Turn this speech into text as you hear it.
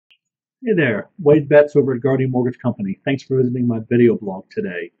Hey there, Wade Betz over at Guardian Mortgage Company. Thanks for visiting my video blog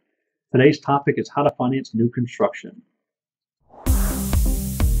today. Today's topic is how to finance new construction.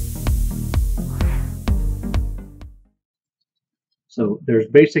 So there's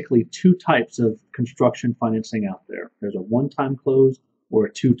basically two types of construction financing out there. There's a one-time close or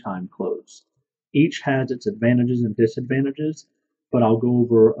a two-time close. Each has its advantages and disadvantages, but I'll go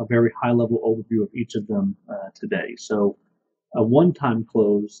over a very high-level overview of each of them today. So a one-time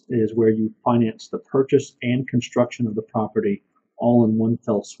close is where you finance the purchase and construction of the property all in one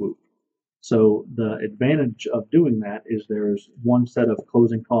fell swoop. So the advantage of doing that is there's one set of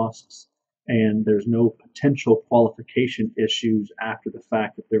closing costs and there's no potential qualification issues after the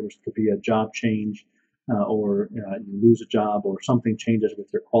fact if there was to be a job change or you lose a job or something changes with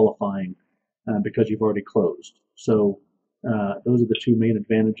your qualifying because you've already closed. So those are the two main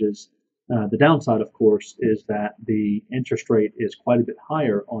advantages. The downside, of course, is that the interest rate is quite a bit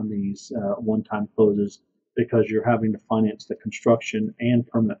higher on these one-time closes because you're having to finance the construction and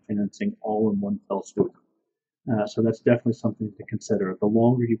permanent financing all in one fell swoop. So that's definitely something to consider. The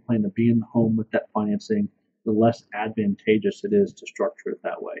longer you plan to be in the home with that financing, the less advantageous it is to structure it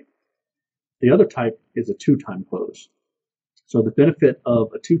that way. The other type is a two-time close. So the benefit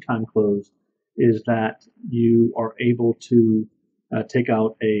of a two-time close is that you are able to take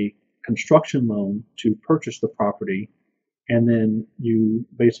out a construction loan to purchase the property, and then you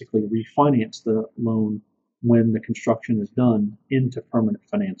basically refinance the loan when the construction is done into permanent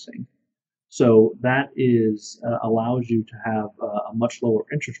financing. So that is allows you to have a much lower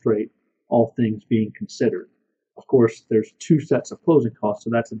interest rate, all things being considered. Of course, there's two sets of closing costs, so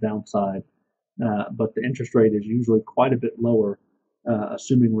that's a downside, but the interest rate is usually quite a bit lower,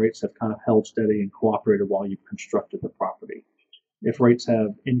 assuming rates have kind of held steady and cooperated while you've constructed the property. If rates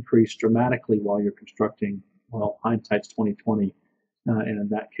have increased dramatically while you're constructing, well, hindsight's 2020, and in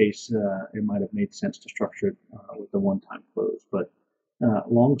that case, it might have made sense to structure it with a one-time close. But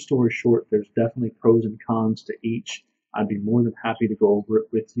long story short, there's definitely pros and cons to each. I'd be more than happy to go over it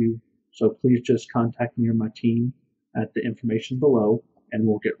with you. So please just contact me or my team at the information below, and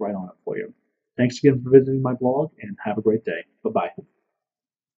we'll get right on it for you. Thanks again for visiting my blog, and have a great day. Bye-bye.